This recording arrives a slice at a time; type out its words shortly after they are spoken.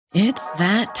It's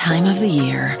that time of the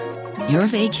year. Your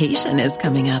vacation is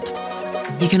coming up.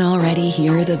 You can already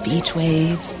hear the beach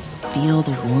waves, feel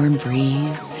the warm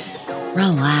breeze,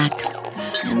 relax,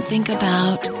 and think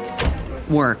about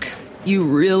work. You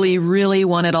really, really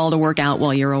want it all to work out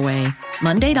while you're away.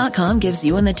 Monday.com gives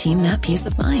you and the team that peace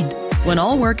of mind. When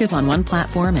all work is on one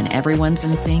platform and everyone's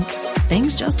in sync,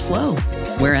 things just flow.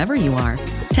 Wherever you are,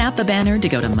 tap the banner to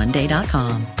go to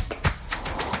Monday.com.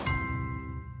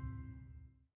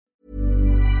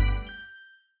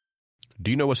 Do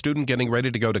you know a student getting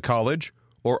ready to go to college?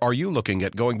 Or are you looking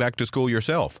at going back to school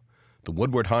yourself? The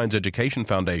Woodward Hines Education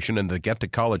Foundation and the Get to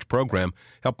College program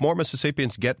help more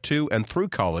Mississippians get to and through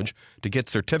college to get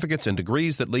certificates and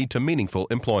degrees that lead to meaningful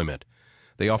employment.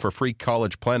 They offer free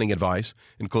college planning advice,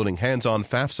 including hands-on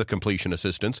FAFSA completion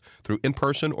assistance through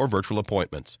in-person or virtual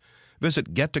appointments.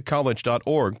 Visit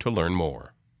gettocollege.org to learn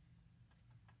more.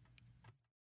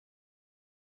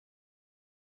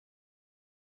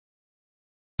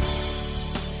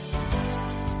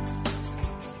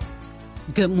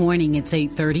 Good morning. It's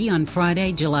 8:30 on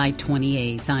Friday, July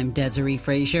 28th. I'm Desiree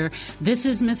Frazier. This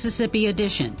is Mississippi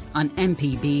Edition on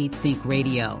MPB Think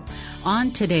Radio.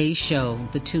 On today's show,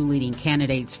 the two leading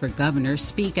candidates for governor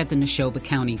speak at the Neshoba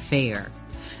County Fair.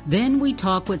 Then we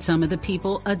talk with some of the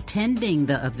people attending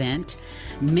the event,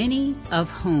 many of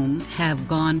whom have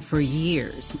gone for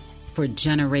years. For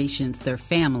generations, their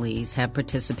families have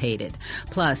participated.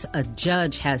 Plus, a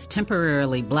judge has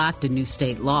temporarily blocked a new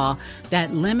state law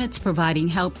that limits providing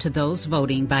help to those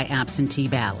voting by absentee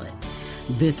ballot.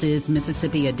 This is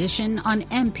Mississippi Edition on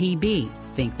MPB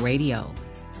Think Radio.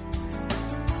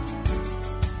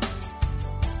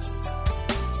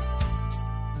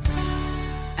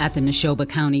 At the Neshoba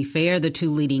County Fair, the two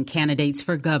leading candidates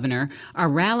for governor are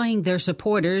rallying their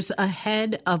supporters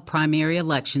ahead of primary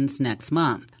elections next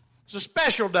month. It's a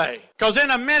special day because in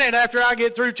a minute after I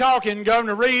get through talking,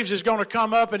 Governor Reeves is going to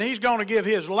come up and he's going to give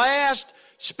his last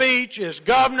speech as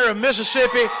governor of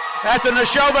Mississippi at the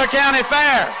Neshoba County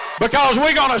Fair because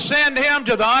we're going to send him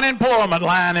to the unemployment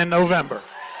line in November.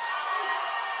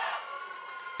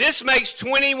 This makes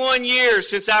 21 years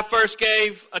since I first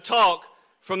gave a talk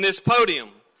from this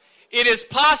podium. It is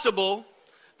possible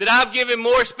that I've given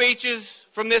more speeches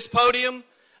from this podium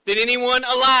than anyone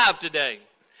alive today.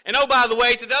 And oh, by the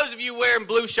way, to those of you wearing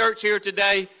blue shirts here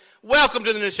today, welcome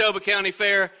to the Neshoba County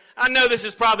Fair. I know this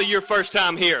is probably your first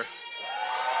time here.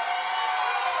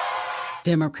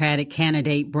 Democratic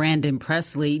candidate Brandon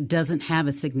Presley doesn't have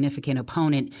a significant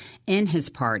opponent in his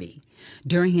party.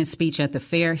 During his speech at the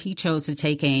fair, he chose to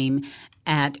take aim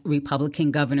at Republican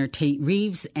Governor Tate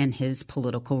Reeves and his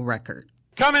political record.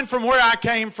 Coming from where I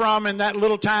came from in that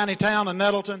little tiny town of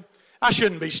Nettleton, I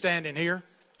shouldn't be standing here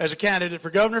as a candidate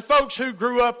for governor. Folks who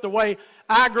grew up the way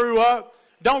I grew up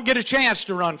don't get a chance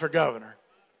to run for governor.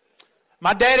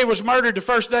 My daddy was murdered the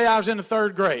first day I was in the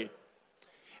third grade.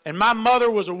 And my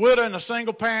mother was a widow and a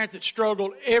single parent that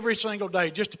struggled every single day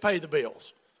just to pay the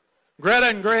bills. Greta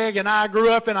and Greg and I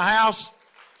grew up in a house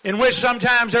in which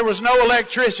sometimes there was no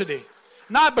electricity.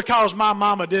 Not because my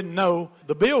mama didn't know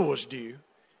the bill was due.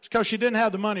 It's because she didn't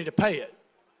have the money to pay it.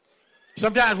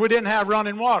 Sometimes we didn't have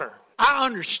running water. I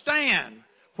understand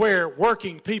where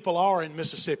working people are in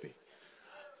Mississippi.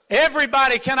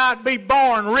 Everybody cannot be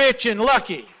born rich and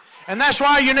lucky. And that's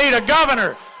why you need a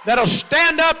governor that'll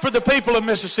stand up for the people of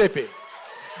Mississippi,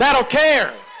 that'll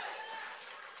care.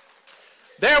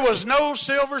 There was no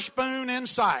silver spoon in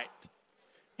sight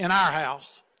in our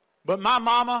house, but my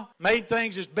mama made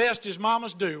things as best as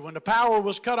mamas do. When the power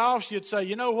was cut off, she'd say,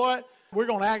 you know what? We're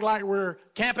going to act like we're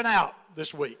camping out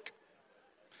this week.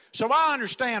 So I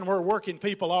understand where working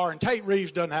people are, and Tate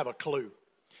Reeves doesn't have a clue.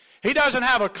 He doesn't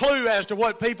have a clue as to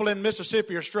what people in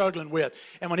Mississippi are struggling with.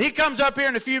 And when he comes up here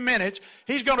in a few minutes,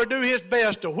 he's going to do his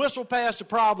best to whistle past the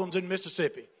problems in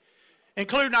Mississippi,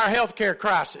 including our health care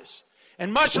crisis.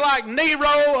 And much like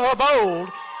Nero of old,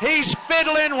 he's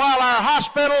fiddling while our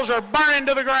hospitals are burning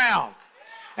to the ground.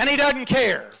 And he doesn't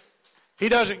care. He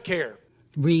doesn't care.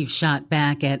 Reeves shot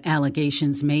back at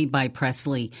allegations made by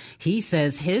Presley. He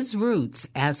says his roots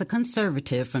as a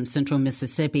conservative from central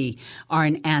Mississippi are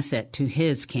an asset to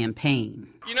his campaign.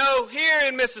 You know, here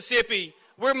in Mississippi,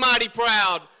 we're mighty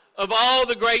proud of all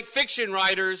the great fiction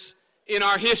writers in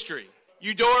our history.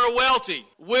 Eudora Welty,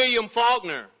 William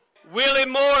Faulkner, Willie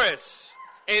Morris,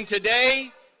 and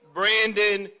today,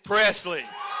 Brandon Presley.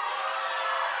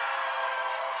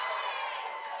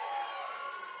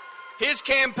 His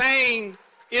campaign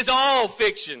is all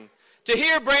fiction. To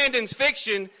hear Brandon's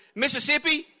fiction,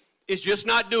 Mississippi is just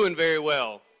not doing very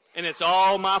well, and it's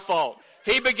all my fault.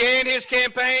 He began his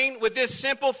campaign with this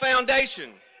simple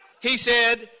foundation. He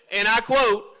said, and I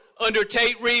quote, Under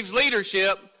Tate Reeves'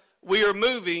 leadership, we are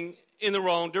moving in the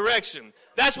wrong direction.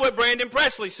 That's what Brandon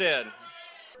Presley said.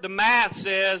 The math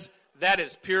says that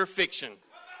is pure fiction.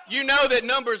 You know that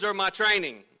numbers are my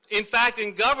training. In fact,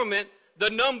 in government,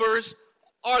 the numbers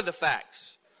are the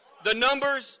facts. The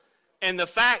numbers and the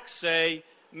facts say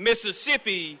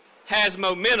Mississippi has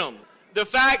momentum. The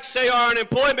facts say our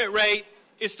unemployment rate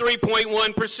is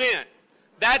 3.1%.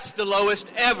 That's the lowest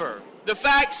ever. The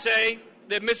facts say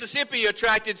that Mississippi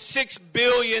attracted $6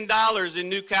 billion in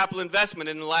new capital investment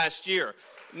in the last year.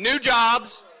 New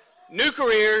jobs, new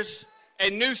careers,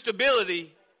 and new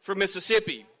stability for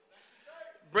Mississippi.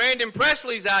 Brandon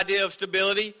Presley's idea of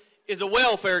stability is a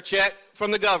welfare check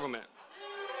from the government.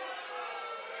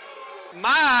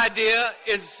 My idea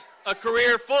is a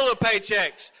career full of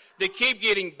paychecks that keep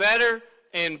getting better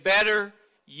and better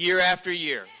year after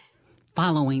year.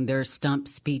 Following their stump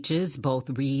speeches, both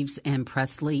Reeves and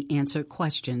Presley answered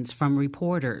questions from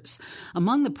reporters.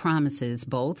 Among the promises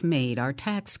both made are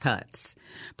tax cuts.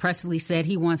 Presley said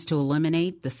he wants to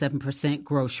eliminate the 7%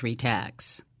 grocery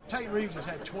tax. Tate Reeves has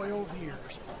had 12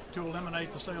 years to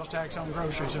eliminate the sales tax on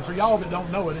groceries. And for y'all that don't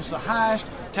know it, it's the highest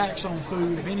tax on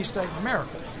food of any state in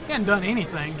America. He hadn't done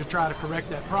anything to try to correct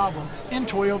that problem in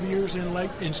 12 years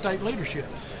in state leadership.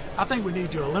 I think we need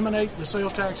to eliminate the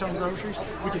sales tax on groceries.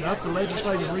 We can up the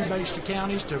legislative rebates to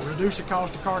counties to reduce the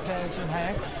cost of car tax in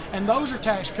half. And those are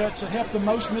tax cuts that help the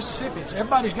most Mississippians.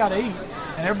 Everybody's got to eat,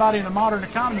 and everybody in a modern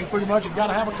economy pretty much have got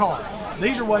to have a car.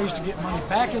 These are ways to get money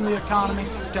back in the economy,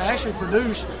 to actually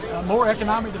produce more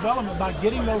economic development by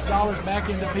getting those dollars back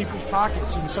into people's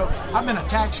pockets. And so I've been a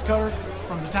tax cutter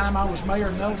from the time I was mayor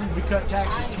of Nettleton. We cut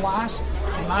taxes twice.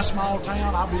 In my small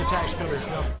town, I'll be a tax cutter as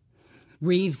well.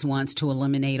 Reeves wants to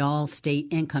eliminate all state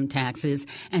income taxes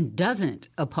and doesn't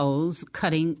oppose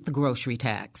cutting the grocery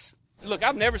tax. Look,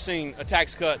 I've never seen a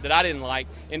tax cut that I didn't like.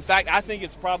 In fact, I think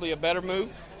it's probably a better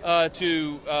move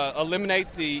to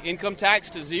eliminate the income tax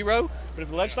to zero. But if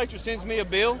the legislature sends me a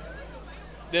bill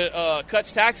that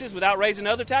cuts taxes without raising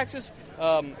other taxes,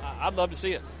 I'd love to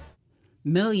see it.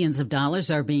 Millions of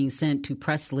dollars are being sent to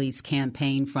Presley's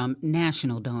campaign from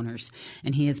national donors,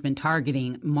 and he has been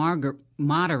targeting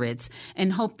moderates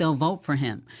and hope they'll vote for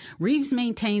him. Reeves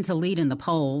maintains a lead in the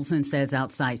polls and says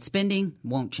outside spending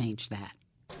won't change that.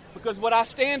 Because what I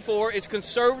stand for is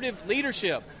conservative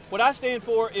leadership. What I stand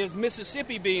for is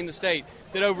Mississippi being the state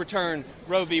that overturned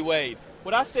Roe v. Wade.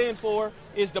 What I stand for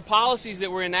is the policies that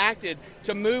were enacted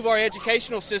to move our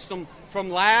educational system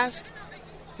from last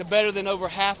to better than over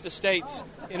half the states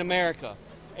in America.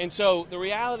 And so the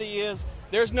reality is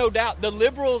there's no doubt the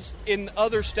liberals in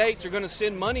other states are going to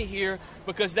send money here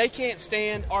because they can't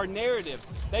stand our narrative.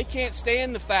 They can't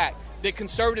stand the fact that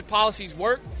conservative policies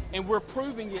work, and we're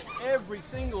proving it every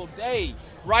single day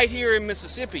right here in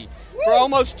Mississippi. For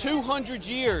almost 200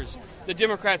 years, the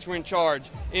Democrats were in charge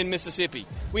in Mississippi.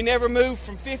 We never moved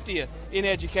from 50th in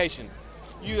education.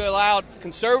 You allowed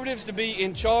conservatives to be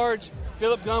in charge.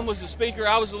 Philip Gunn was the speaker,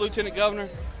 I was the lieutenant governor,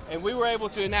 and we were able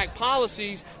to enact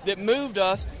policies that moved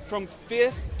us from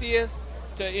 50th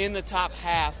to in the top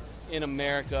half in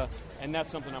America, and that's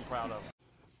something I'm proud of.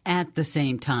 At the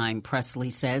same time, Presley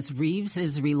says Reeves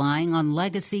is relying on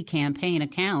legacy campaign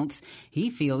accounts he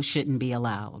feels shouldn't be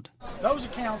allowed. Those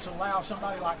accounts allow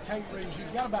somebody like Tate Reeves,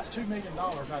 who's got about $2 million,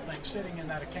 I think, sitting in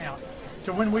that account,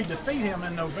 to when we defeat him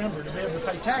in November, to be able to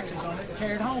pay taxes on it and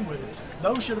carry it home with it.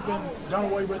 Those should have been done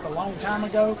away with a long time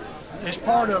ago. It's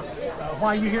part of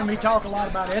why you hear me talk a lot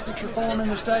about ethics reform in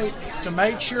the state, to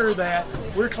make sure that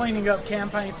we're cleaning up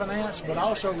campaign finance, but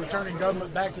also returning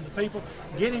government back to the people.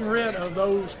 Getting rid of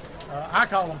those, I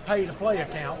call them pay-to-play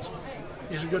accounts,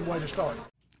 is a good way to start.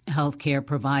 Healthcare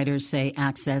providers say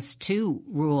access to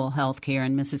rural health care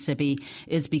in Mississippi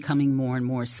is becoming more and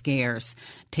more scarce.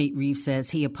 Tate Reeves says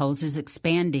he opposes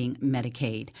expanding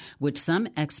Medicaid, which some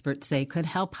experts say could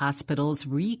help hospitals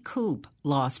recoup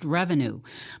lost revenue.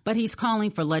 But he's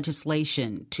calling for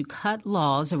legislation to cut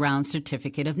laws around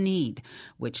certificate of need,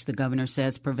 which the governor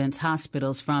says prevents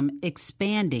hospitals from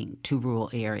expanding to rural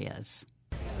areas.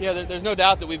 Yeah, there's no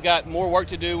doubt that we've got more work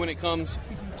to do when it comes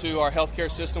to our healthcare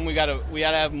system. We got to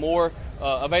have more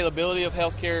availability of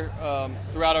healthcare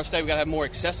throughout our state. We got to have more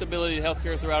accessibility to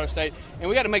healthcare throughout our state, and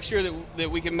we got to make sure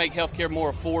that we can make healthcare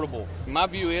more affordable. My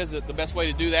view is that the best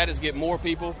way to do that is get more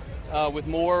people with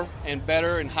more and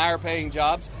better and higher paying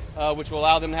jobs which will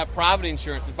allow them to have private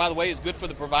insurance, which, by the way, is good for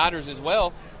the providers as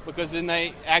well, because then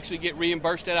they actually get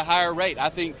reimbursed at a higher rate. I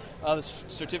think the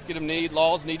certificate of need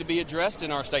laws need to be addressed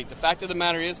in our state. The fact of the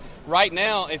matter is, right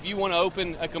now, if you want to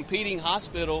open a competing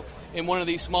hospital in one of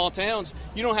these small towns,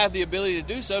 you don't have the ability to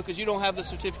do so because you don't have the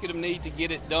certificate of need to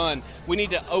get it done. We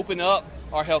need to open up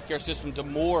our healthcare system to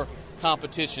more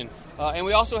competition. And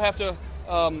we also have to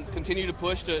continue to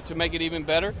push to make it even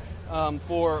better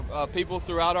for people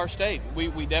throughout our state.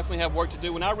 We definitely have work to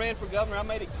do. When I ran for governor, I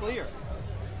made it clear.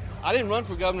 I didn't run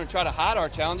for governor to try to hide our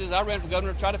challenges. I ran for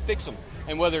governor to try to fix them.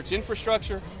 And whether it's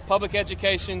infrastructure, public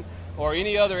education, or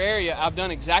any other area, I've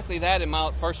done exactly that in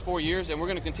my first 4 years, and we're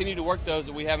going to continue to work those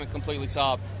that we haven't completely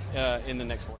solved in the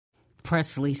next 4.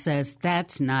 Presley says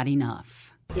that's not enough.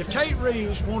 If Tate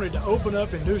Reeves wanted to open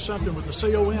up and do something with the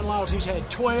CON laws, he's had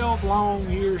 12 long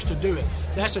years to do it.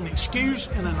 That's an excuse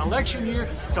in an election year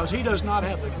because he does not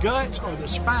have the guts or the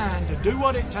spine to do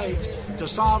what it takes to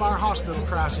solve our hospital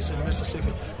crisis in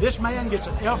Mississippi. This man gets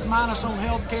an F- on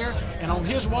health care, and on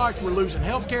his watch we're losing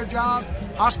health care jobs,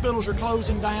 hospitals are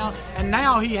closing down, and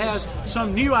now he has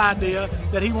some new idea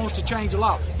that he wants to change the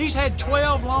law. He's had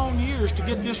 12 long years to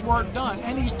get this work done,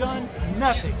 and he's done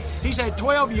nothing. He's had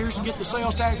 12 years to get the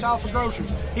sales tax off for groceries.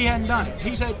 He hadn't done it.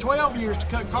 He's had 12 years to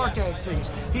cut car tag fees.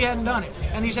 He hadn't done it.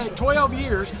 And he's had 12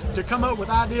 years to come up with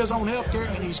ideas on health care,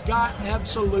 and he's got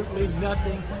absolutely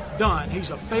nothing done. He's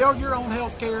a failure on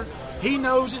health care. He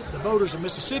knows it. The voters of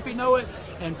Mississippi know it.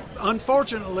 And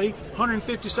unfortunately,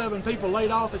 157 people laid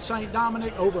off at St.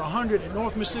 Dominic, over 100 at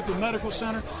North Mississippi Medical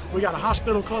Center. We got a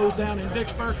hospital closed down in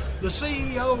Vicksburg. The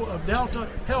CEO of Delta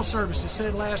Health Services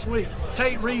said last week,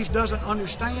 Tate Reeves doesn't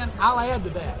understand. I'll add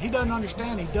to that. He doesn't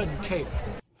understand. He doesn't care.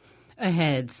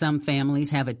 Ahead, some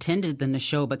families have attended the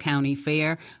Neshoba County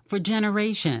Fair for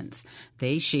generations.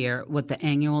 They share what the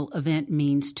annual event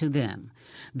means to them.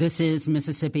 This is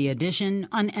Mississippi Edition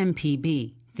on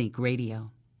MPB Think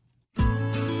Radio.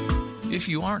 If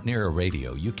you aren't near a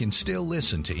radio, you can still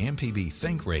listen to MPB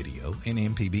Think Radio and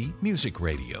MPB Music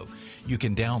Radio. You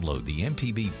can download the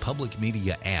MPB Public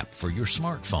Media app for your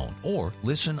smartphone or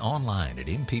listen online at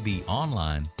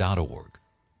mpbonline.org.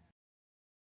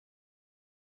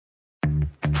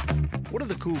 What are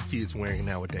the cool kids wearing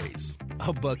nowadays?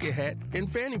 A bucket hat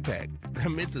and fanny pack. I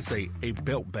meant to say a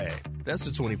belt bag. That's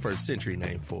the 21st century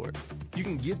name for it. You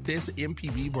can get this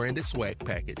MPB branded swag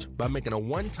package by making a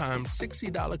one-time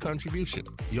 $60 contribution.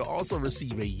 You'll also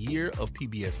receive a year of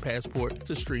PBS Passport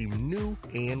to stream new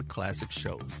and classic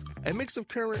shows. A mix of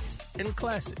current and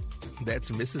classic.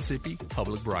 That's Mississippi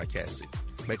Public Broadcasting.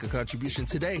 Make a contribution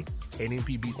today at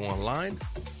mpbonline.org.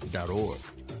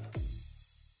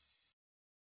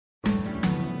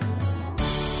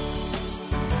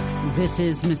 This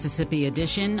is Mississippi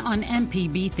Edition on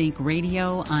MPB Think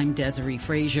Radio. I'm Desiree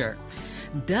Frazier.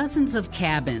 Dozens of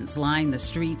cabins line the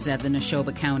streets at the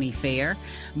Neshoba County Fair.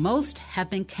 Most have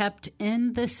been kept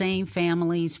in the same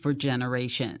families for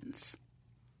generations.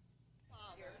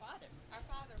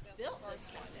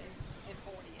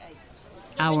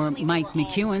 Our Mike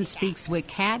McEwen speaks with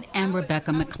Kat and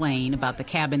Rebecca McLean about the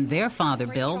cabin their father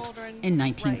built in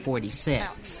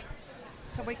 1946.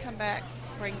 So we come back,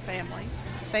 bring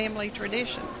family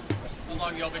tradition. How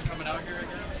long y'all been coming out here again?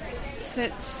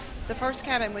 Since the first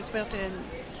cabin was built in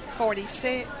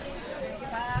 46.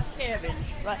 5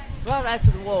 cabins right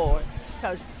after the war,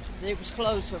 because it was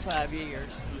closed for 5 years.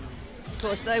 Of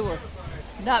course, they were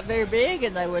not very big,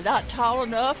 and they were not tall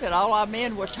enough, and all our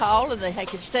men were tall, and they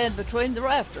could stand between the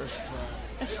rafters.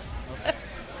 Right.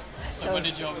 So when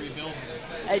did y'all rebuild them?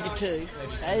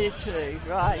 82,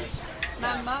 right.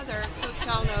 My mother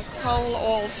cooked on a coal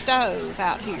oil stove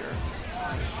out here,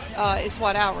 is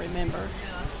what I remember.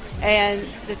 And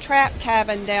the trap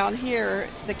cabin down here,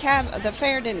 the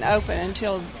fair didn't open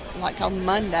until like on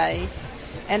Monday.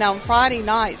 And on Friday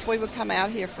nights, we would come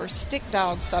out here for stick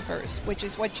dog suppers, which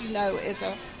is what you know is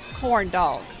a corn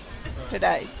dog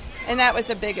today. And that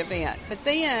was a big event. But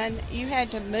then you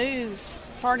had to move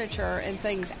furniture and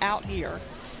things out here.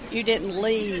 You didn't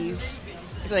leave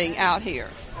thing out here.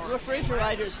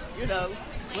 Refrigerators, well,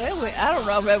 I don't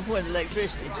remember when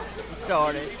electricity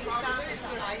started.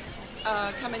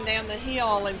 Coming down the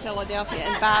hill in Philadelphia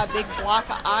and buy a big block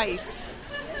of ice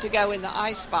to go in the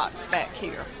ice box back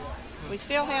here. We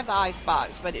still have the ice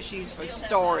box, but it's used for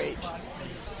storage.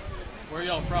 Where are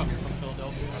y'all from? You're from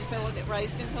Philadelphia?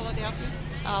 Raised in Philadelphia,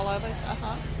 all of us,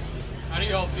 How do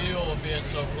y'all feel being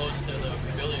so close to the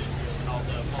pavilion and all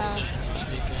the politicians who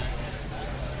speak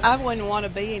in? I wouldn't want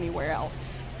to be anywhere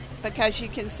else because you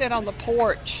can sit on the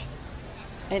porch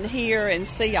and hear and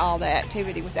see all the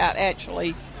activity without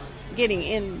actually getting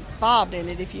involved in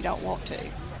it if you don't want to.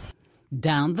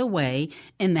 Down the way,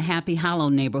 in the Happy Hollow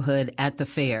neighborhood at the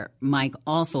fair, Mike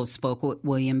also spoke with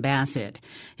William Bassett.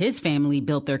 His family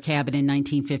built their cabin in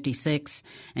 1956,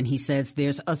 and he says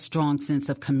there's a strong sense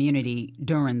of community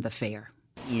during the fair.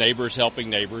 Neighbors helping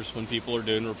neighbors when people are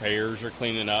doing repairs or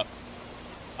cleaning up.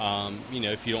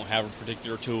 If you don't have a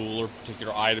particular tool or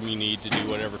particular item you need to do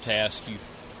whatever task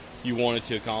you wanted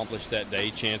to accomplish that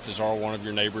day, chances are one of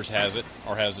your neighbors has it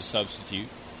or has a substitute.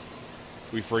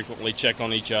 We frequently check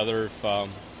on each other if,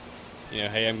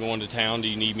 hey, I'm going to town. Do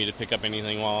you need me to pick up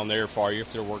anything while I'm there for you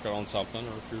if they're working on something?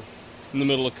 Or if you're in the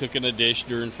middle of cooking a dish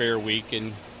during fair week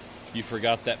and you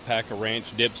forgot that pack of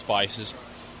ranch dip spices,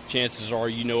 chances are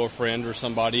you know a friend or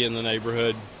somebody in the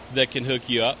neighborhood that can hook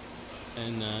you up.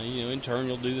 And, in turn,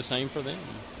 you'll do the same for them.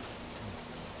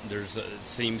 It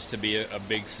seems to be a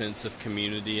big sense of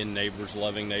community and neighbors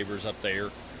loving neighbors up there.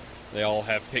 They all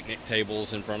have picnic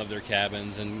tables in front of their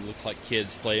cabins, and it looks like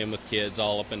kids playing with kids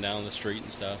all up and down the street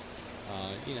and stuff.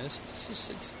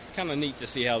 It's kind of neat to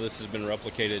see how this has been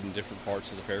replicated in different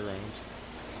parts of the fairgrounds.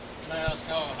 Can I ask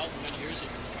how many years have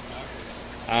you been coming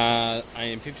out here? I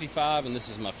am 55, and this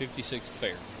is my 56th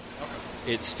fair.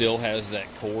 Okay. It still has that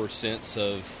core sense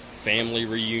of family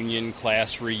reunion,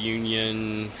 class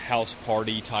reunion, house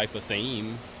party type of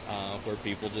theme, where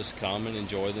people just come and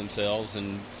enjoy themselves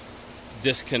and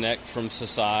disconnect from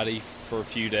society for a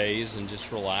few days and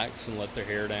just relax and let their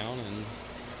hair down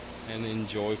and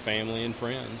enjoy family and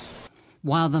friends.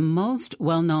 While the most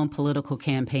well-known political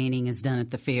campaigning is done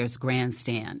at the fair's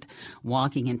grandstand,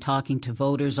 walking and talking to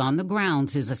voters on the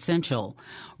grounds is essential.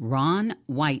 Ron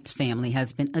White's family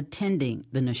has been attending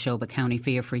the Neshoba County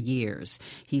Fair for years.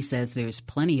 He says there's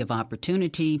plenty of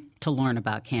opportunity to learn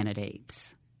about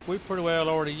candidates. We pretty well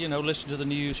already, listen to the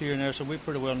news here and there, so we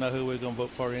pretty well know who we're going to vote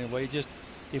for anyway. Just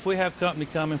if we have company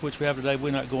coming, which we have today,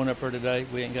 we're not going up there today.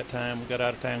 We ain't got time. We got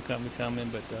out-of-town company coming,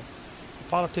 but the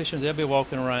politicians, they'll be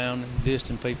walking around and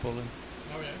visiting people, and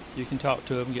you can talk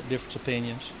to them and get different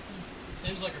opinions. It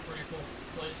seems like a pretty cool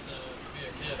place to be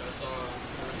a kid. I saw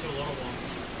two little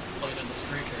ones playing in this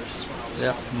creek here just when I was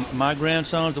walking. My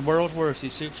grandson's the world's worst.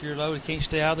 He's 6 years old. He can't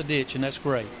stay out of the ditch, and that's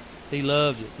great. He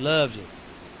loves it.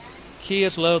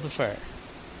 Kids love the fair.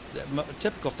 The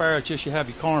typical fair is just you have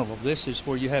your carnival. This is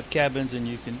where you have cabins and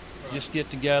you can just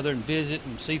get together and visit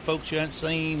and see folks you haven't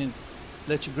seen and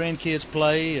let your grandkids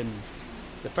play. And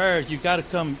the fair, you've got to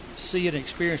come see it and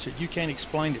experience it. You can't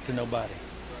explain it to nobody.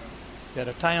 That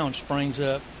a town springs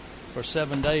up for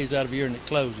 7 days out of a year and it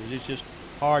closes. It's just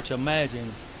hard to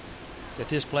imagine that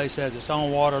this place has its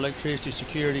own water, electricity,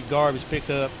 security, garbage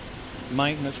pickup,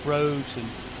 maintenance, roads, and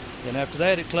then after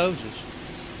that it closes.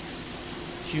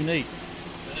 Unique.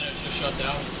 And then it's just shut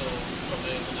down until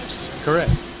May of the next year?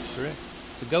 Correct.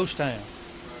 It's a ghost town.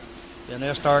 Right. Then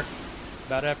they'll start,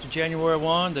 about after January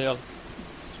 1, they'll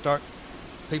start,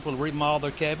 people remodel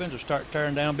their cabins or start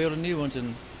tearing down, building new ones,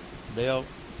 and they'll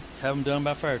have them done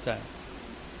by fair time.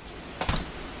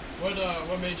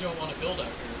 What made you want to build out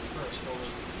here first?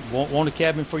 Want a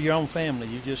cabin for your own family.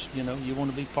 You just, you want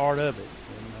to be part of it.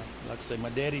 And, like I say, my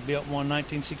daddy built one in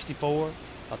 1964.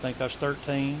 I think I was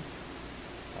 13.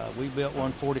 We built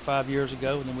one 45 years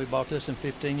ago, and then we bought this one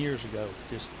 15 years ago.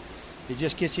 It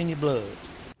just gets in your blood.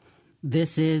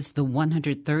 This is the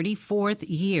 134th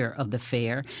year of the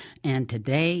fair, and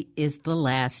today is the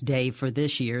last day for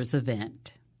this year's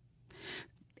event.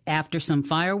 After some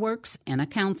fireworks and a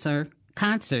concert,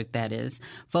 that is,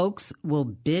 folks will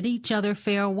bid each other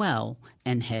farewell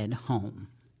and head home.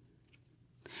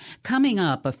 Coming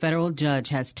up, a federal judge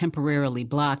has temporarily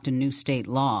blocked a new state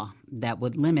law that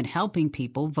would limit helping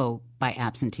people vote by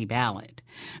absentee ballot.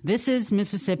 This is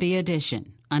Mississippi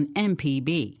Edition on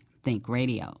MPB Think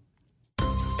Radio.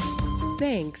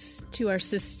 Thanks to our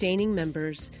sustaining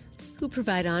members who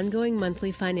provide ongoing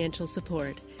monthly financial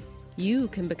support. You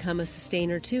can become a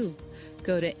sustainer too.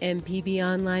 Go to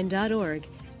mpbonline.org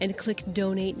and click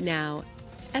Donate Now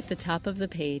at the top of the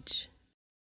page.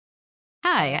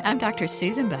 Hi, I'm Dr.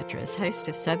 Susan Buttress, host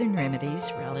of Southern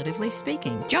Remedies, Relatively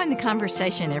Speaking. Join the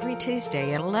conversation every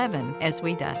Tuesday at 11 as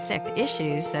we dissect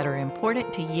issues that are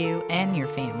important to you and your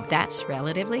family. That's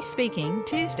Relatively Speaking,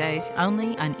 Tuesdays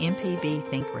only on MPB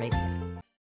Think Radio.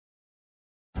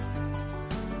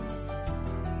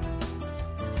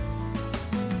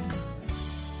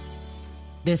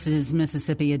 This is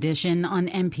Mississippi Edition on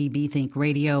MPB Think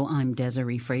Radio. I'm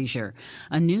Desiree Frazier.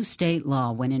 A new state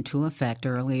law went into effect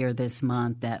earlier this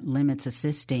month that limits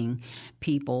assisting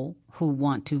people who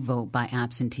want to vote by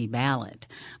absentee ballot.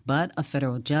 But a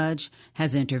federal judge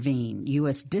has intervened.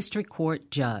 U.S. District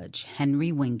Court Judge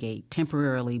Henry Wingate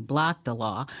temporarily blocked the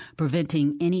law,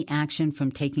 preventing any action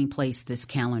from taking place this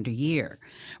calendar year.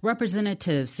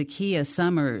 Representative Sakia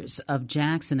Summers of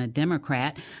Jackson, a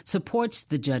Democrat, supports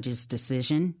the judge's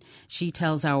decision. She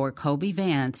tells our Kobe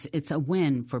Vance it's a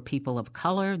win for people of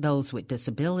color, those with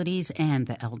disabilities, and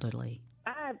the elderly.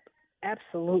 I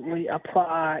absolutely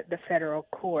applaud the federal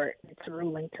court, its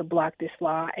ruling to block this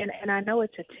law. And I know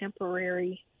it's a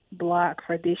temporary block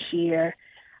for this year,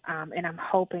 and I'm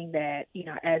hoping that,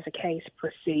 as the case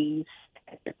proceeds,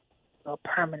 they'll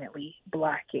permanently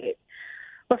block it.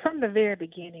 But from the very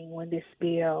beginning, when this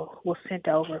bill was sent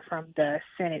over from the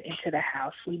Senate into the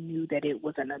House, we knew that it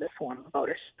was another form of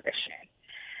voter suppression.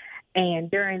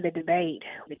 And during the debate,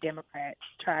 the Democrats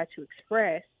tried to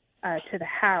express to the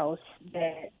House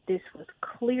that this was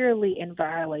clearly in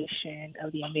violation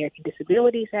of the American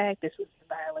Disabilities Act. This was in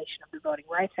violation of the Voting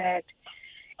Rights Act.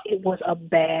 It was a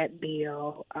bad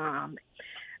bill.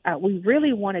 We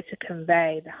really wanted to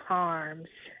convey the harms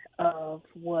of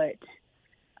what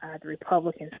the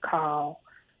Republicans call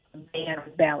ban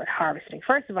on ballot harvesting.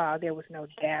 First of all, there was no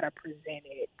data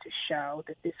presented to show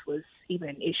that this was even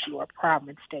an issue or problem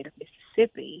in the state of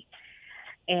Mississippi.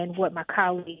 And what my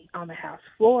colleague on the House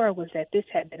floor was that this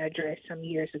had been addressed some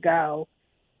years ago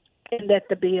and that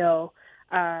the bill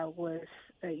was,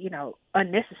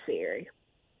 unnecessary.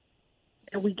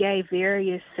 And we gave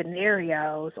various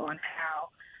scenarios on how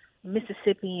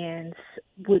Mississippians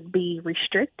would be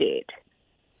restricted.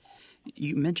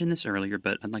 You mentioned this earlier,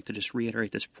 but I'd like to just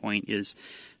reiterate this point is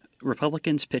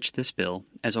Republicans pitched this bill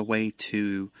as a way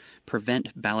to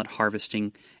prevent ballot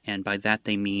harvesting, and by that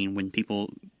they mean when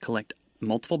people collect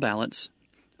multiple ballots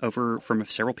over from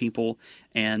several people,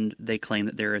 and they claim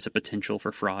that there is a potential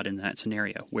for fraud in that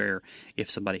scenario, where if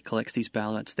somebody collects these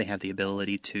ballots, they have the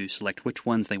ability to select which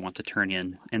ones they want to turn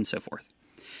in, and so forth.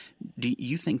 Do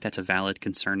you think that's a valid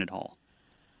concern at all?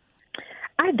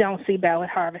 I don't see ballot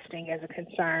harvesting as a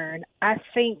concern. I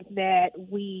think that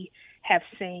we have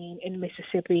seen in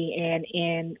Mississippi and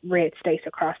in red states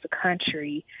across the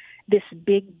country this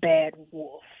big bad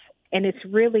wolf. And it's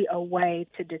really a way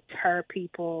to deter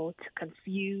people, to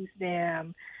confuse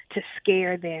them, to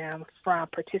scare them from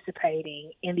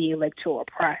participating in the electoral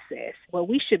process. What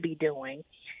we should be doing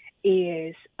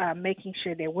is making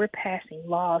sure that we're passing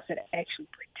laws that actually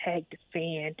protect,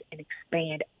 defend, and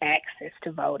expand access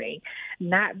to voting,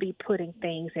 not be putting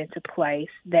things into place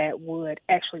that would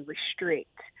actually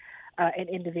restrict an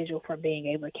individual from being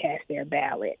able to cast their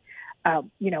ballot.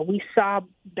 We saw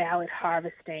ballot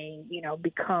harvesting,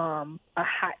 become a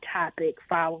hot topic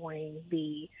following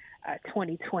the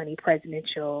 2020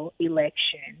 presidential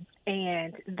election.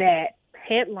 And that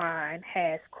headline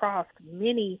has crossed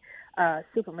many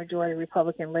supermajority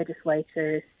Republican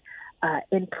legislatures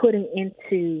in putting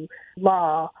into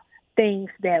law things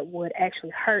that would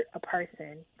actually hurt a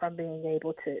person from being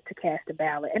able to cast a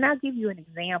ballot. And I'll give you an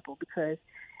example because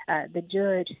the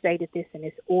judge stated this in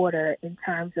his order in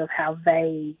terms of how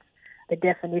vague the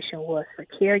definition was for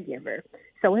caregiver.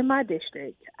 So in my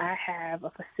district, I have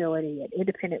a facility, an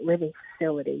independent living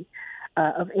facility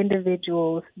of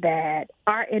individuals that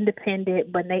are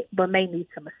independent but may need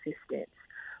some assistance.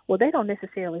 Well, they don't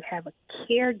necessarily have a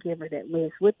caregiver that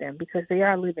lives with them because they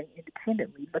are living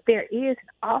independently, but there is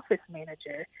an office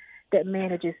manager that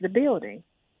manages the building.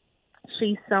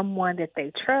 She's someone that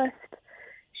they trust.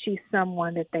 She's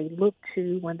someone that they look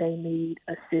to when they need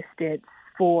assistance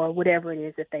for whatever it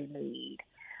is that they need.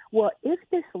 Well, if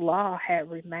this law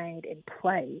had remained in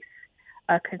place,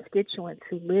 constituents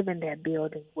who live in that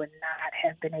building would not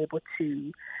have been able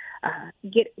to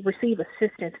receive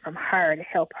assistance from her to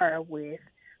help her with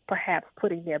perhaps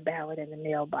putting their ballot in the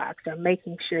mailbox or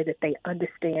making sure that they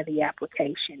understand the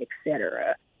application, et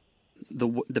cetera.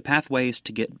 The pathways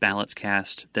to get ballots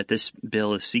cast that this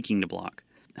bill is seeking to block,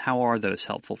 how are those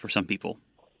helpful for some people?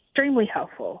 Extremely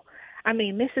helpful. I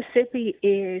mean, Mississippi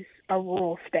is a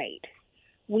rural state.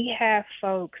 We have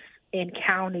folks in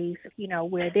counties,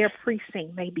 where their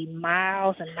precinct may be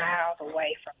miles and miles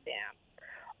away from them.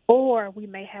 Or we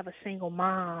may have a single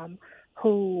mom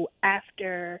who,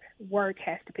 after work,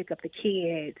 has to pick up the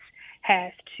kids,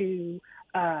 has to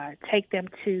take them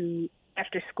to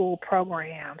after-school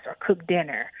programs or cook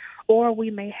dinner. Or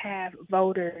we may have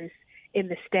voters in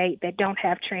the state that don't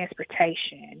have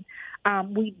transportation.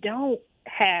 We don't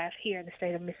have here in the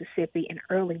state of Mississippi an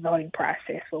early voting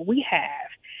process. What we have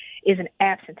is an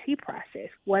absentee process.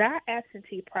 What our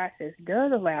absentee process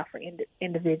does allow for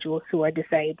individuals who are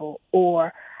disabled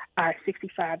or are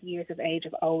 65 years of age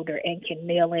or older and can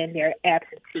mail in their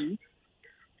absentee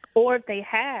or if they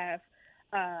have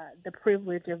the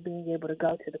privilege of being able to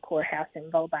go to the courthouse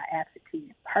and vote by absentee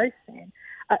in person,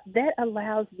 that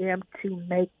allows them to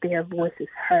make their voices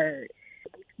heard.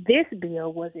 This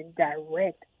bill was in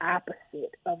direct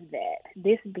opposite of that.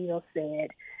 This bill said,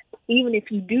 even if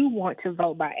you do want to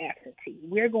vote by absentee,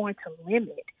 we're going to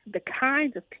limit the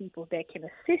kinds of people that can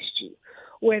assist you.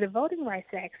 Where the Voting Rights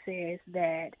Act says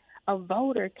that a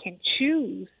voter can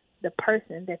choose the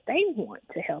person that they want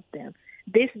to help them,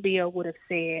 this bill would have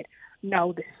said,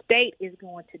 no, the state is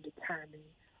going to determine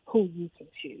who you can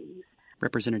choose.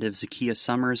 Representative Zakiya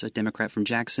Summers, a Democrat from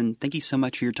Jackson, thank you so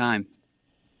much for your time.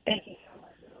 Thank you.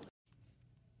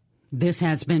 This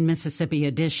has been Mississippi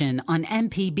Edition on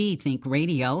MPB Think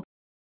Radio.